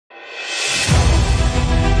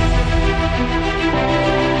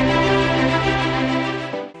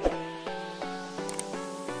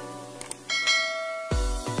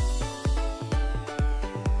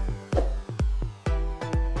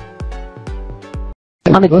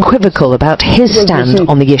unequivocal about his stand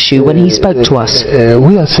on the issue when he spoke to us.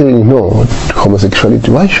 We are saying no to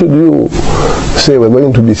homosexuality. Why should you say we're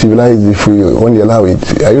going to be civilized if we only allow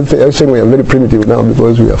it? Are you saying we are very primitive now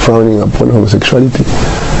because we are frowning upon homosexuality?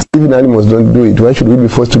 Even animals don't do it. Why should we be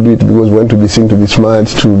forced to do it because we want to be seen to be smart,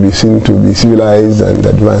 to be seen to be civilized and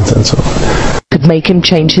advanced and so on? Could make him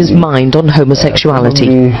change his mind on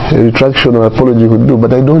homosexuality. A retraction or apology would do,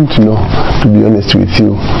 but I don't know, to be honest with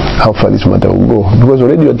you, how far this matter will go. Because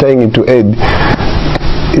already you're tying it to aid.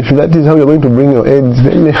 If that is how you're going to bring your aid,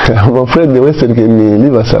 then I'm afraid the Western can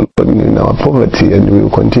leave us alone in our poverty, and we will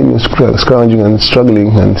continue scrounging and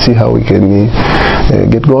struggling and see how we can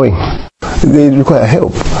get going. They require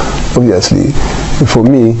help, obviously. For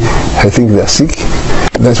me, I think they're sick.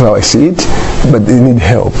 That's how I see it, but they need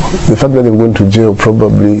help. The fact that they're going to jail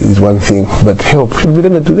probably is one thing, but help should be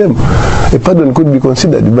rendered to them. A pardon could be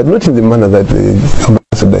considered, but not in the manner that the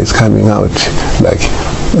ambassador is coming out,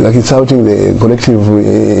 like it's outing the collective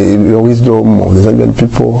wisdom of the Zambian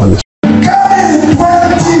people.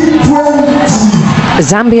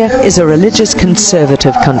 Zambia is a religious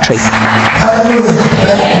conservative country,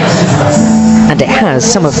 and it has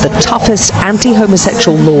some of the toughest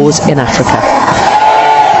anti-homosexual laws in Africa.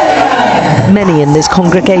 Many in this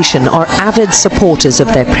congregation are avid supporters of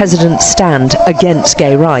their president's stand against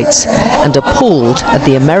gay rights and appalled at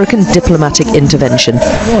the American diplomatic intervention.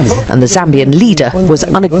 And the Zambian leader was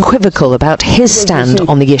unequivocal about his stand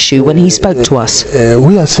on the issue when he spoke to us.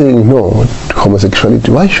 We are saying no to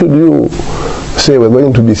homosexuality. Why should you say we're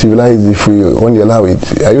going to be civilized if we only allow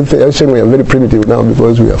it? Are you saying we are very primitive now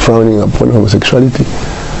because we are frowning upon homosexuality?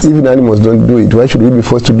 Even animals don't do it. Why should we be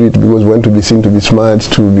forced to do it because we want to be seen to be smart,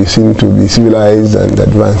 to be seen to be civilized and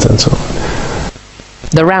advanced and so on?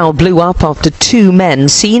 The row blew up after two men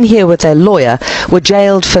seen here with their lawyer were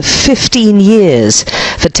jailed for 15 years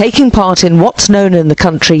for taking part in what's known in the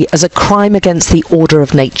country as a crime against the order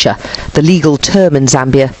of nature, the legal term in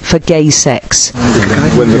Zambia for gay sex.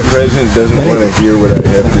 When the president doesn't want to hear what I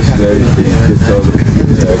have to say, he gets all the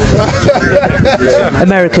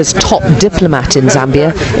America's top diplomat in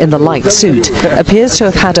Zambia, in the light suit, appears to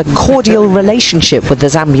have had a cordial relationship with the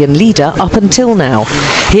Zambian leader up until now.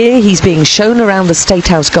 Here he's being shown around the State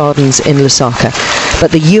House gardens in Lusaka.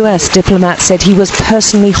 But the US diplomat said he was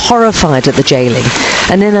personally horrified at the jailing.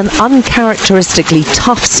 And in an uncharacteristically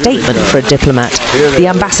tough statement for a diplomat, the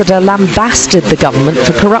ambassador lambasted the government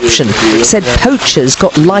for corruption, said poachers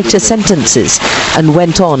got lighter sentences, and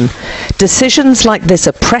went on. Decisions like this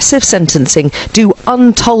oppressive sentencing do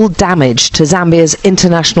untold damage to Zambia's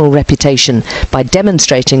international reputation by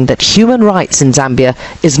demonstrating that human rights in Zambia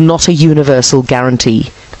is not a universal guarantee.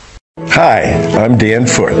 Hi, I'm Dan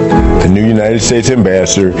Foote, the new United States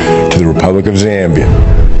Ambassador to the Republic of Zambia.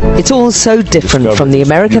 It's all so different from the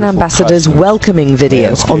American ambassador's welcoming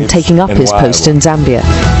video on taking up his post in Zambia.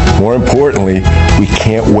 More importantly, we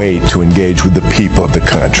can't wait to engage with the people of the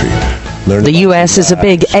country. The US is a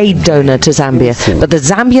big aid donor to Zambia, but the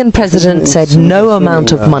Zambian president said no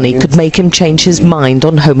amount of money could make him change his mind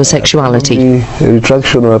on homosexuality. A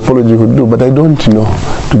retraction or apology would do, but I don't know,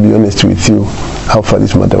 to be honest with you, how far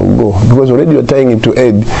this matter will go. Because already you're tying it to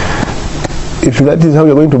aid. If that is how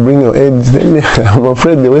you're going to bring your aid, then I'm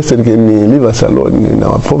afraid the Western can leave us alone in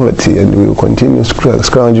our poverty, and we will continue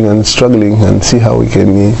scrounging and struggling and see how we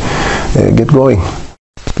can get going.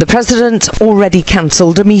 The president already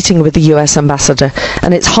cancelled a meeting with the US ambassador,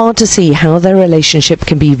 and it's hard to see how their relationship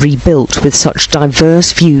can be rebuilt with such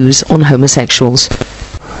diverse views on homosexuals.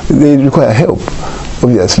 They require help,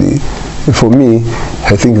 obviously. For me,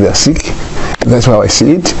 I think they're sick. That's how I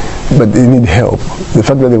see it, but they need help. The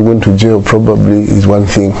fact that they're going to jail probably is one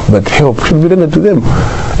thing, but help should be rendered to them.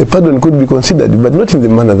 A pardon could be considered, but not in the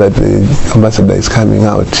manner that the ambassador is coming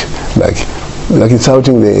out, like it's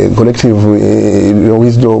outing the collective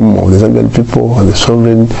wisdom of the Zambian people and the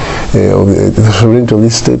sovereignty of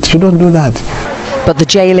this state. You don't do that. But the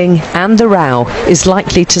jailing and the row is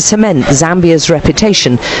likely to cement Zambia's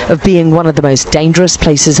reputation of being one of the most dangerous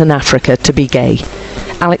places in Africa to be gay.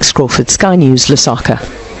 Alex Crawford, Sky News, Lusaka.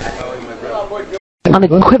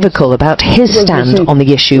 Unequivocal about his stand on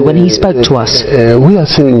the issue when he spoke to us. We are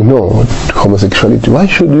saying no to homosexuality. Why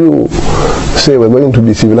should you say we're going to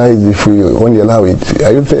be civilized if we only allow it?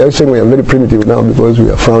 Are you saying we are very primitive now because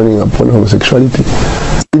we are frowning upon homosexuality?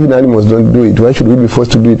 Even animals don't do it. Why should we be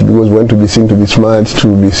forced to do it because we want to be seen to be smart,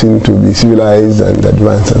 to be seen to be civilized and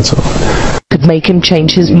advanced and so on? Could make him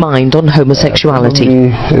change his mind on homosexuality.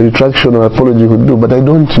 A retraction or apology would do, but I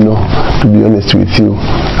don't know, to be honest with you,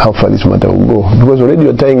 how far this matter will go. Because already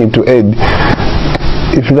you're tying it to aid.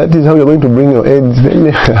 if that is how you're going to bring your aids,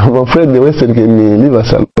 then I'm afraid the Western can leave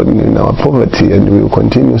us alone in our poverty, and we will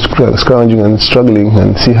continue scrounging and struggling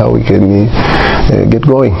and see how we can get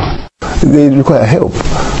going. They require help,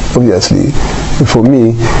 obviously. For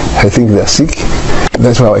me, I think they're sick.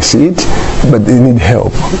 That's how I see it, but they need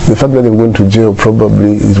help. The fact that they're going to jail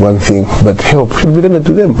probably is one thing, but help should be rendered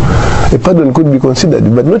to them. A pardon could be considered,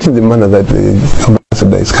 but not in the manner that the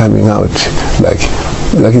ambassador is coming out, like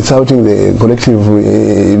it's outing the collective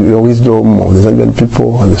wisdom of the Zambian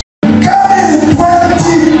people.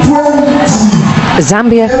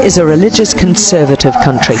 Zambia is a religious conservative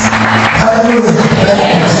country,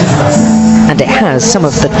 and it has some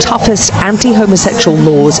of the toughest anti-homosexual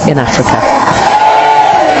laws in Africa.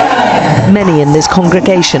 Many in this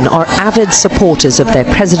congregation are avid supporters of their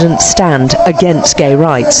president's stand against gay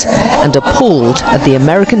rights and appalled at the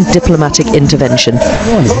American diplomatic intervention.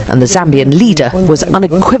 And the Zambian leader was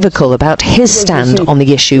unequivocal about his stand on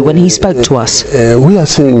the issue when he spoke to us. We are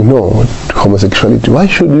saying no to homosexuality. Why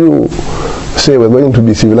should you say we're going to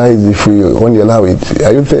be civilized if we only allow it?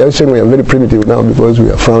 Are you saying we are very primitive now because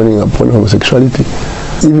we are frowning upon homosexuality?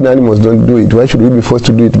 Even animals don't do it. Why should we be forced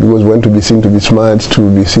to do it because we want to be seen to be smart, to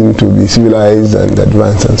be seen to be civilized and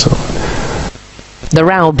advanced and so on? The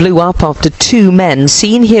row blew up after two men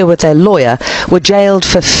seen here with their lawyer were jailed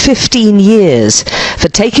for 15 years for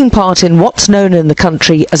taking part in what's known in the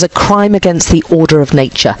country as a crime against the order of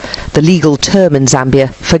nature, the legal term in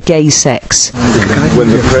Zambia for gay sex. When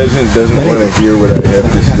the president doesn't want to hear what I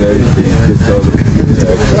have to say, he gets all the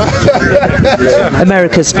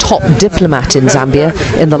America's top diplomat in Zambia,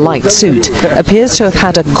 in the light suit, appears to have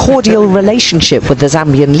had a cordial relationship with the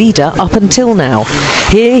Zambian leader up until now.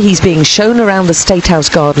 Here he's being shown around the State House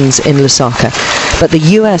gardens in Lusaka. But the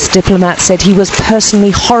US diplomat said he was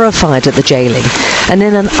personally horrified at the jailing, and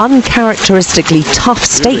in an uncharacteristically tough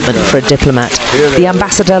statement for a diplomat, the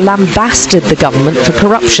ambassador lambasted the government for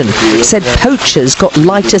corruption, said poachers got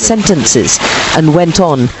lighter sentences, and went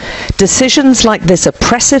on. Decisions like this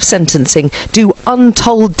oppressive sentencing do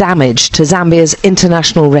untold damage to Zambia's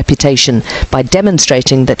international reputation by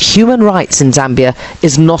demonstrating that human rights in Zambia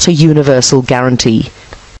is not a universal guarantee.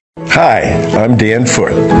 Hi, I'm Dan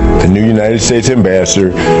Foote, the new United States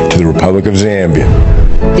Ambassador to the Republic of Zambia.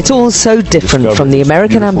 It's all so different from the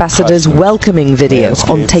American ambassador's welcoming videos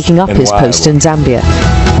on taking up his post in Zambia.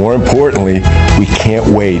 More importantly, we can't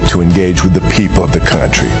wait to engage with the people of the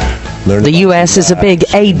country. The US is a big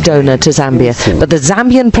aid donor to Zambia, but the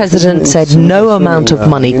Zambian president said no amount of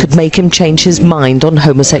money could make him change his mind on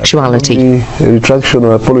homosexuality. A retraction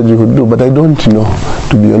or apology would do, but I don't know,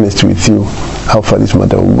 to be honest with you, how far this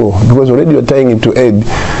matter will go. Because already you're tying it to aid.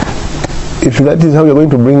 If that is how you're going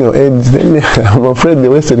to bring your aids, then I'm afraid the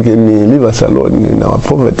Western can leave us alone in our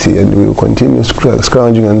poverty, and we will continue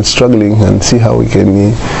scrounging and struggling and see how we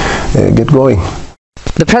can get going.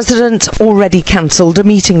 The president already cancelled a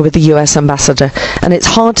meeting with the US ambassador, and it's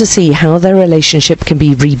hard to see how their relationship can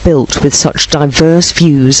be rebuilt with such diverse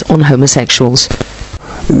views on homosexuals.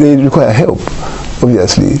 They require help,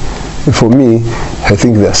 obviously. For me, I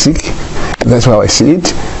think they're sick. That's how I see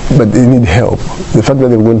it, but they need help. The fact that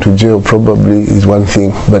they're going to jail probably is one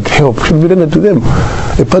thing, but help should be rendered to them.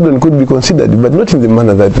 A pardon could be considered, but not in the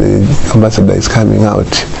manner that the ambassador is coming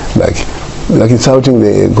out, like it's outing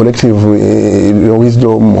the collective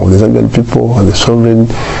wisdom of the Zambian people and the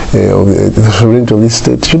sovereignty of this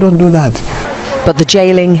state. You don't do that. But the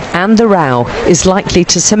jailing and the row is likely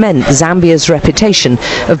to cement Zambia's reputation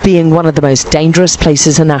of being one of the most dangerous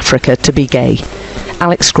places in Africa to be gay.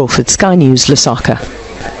 Alex Crawford, Sky News, Lusaka.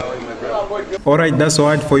 Alright, that's all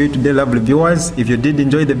right for you today, lovely viewers. If you did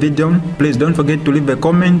enjoy the video, please don't forget to leave a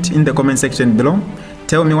comment in the comment section below.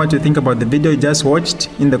 Tell me what you think about the video you just watched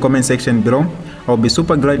in the comment section below. I'll be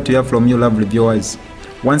super glad to hear from you, lovely viewers.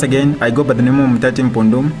 Once again, I go by the name of Mutati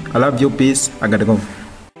Mpundu. I love you, peace, I gotta go.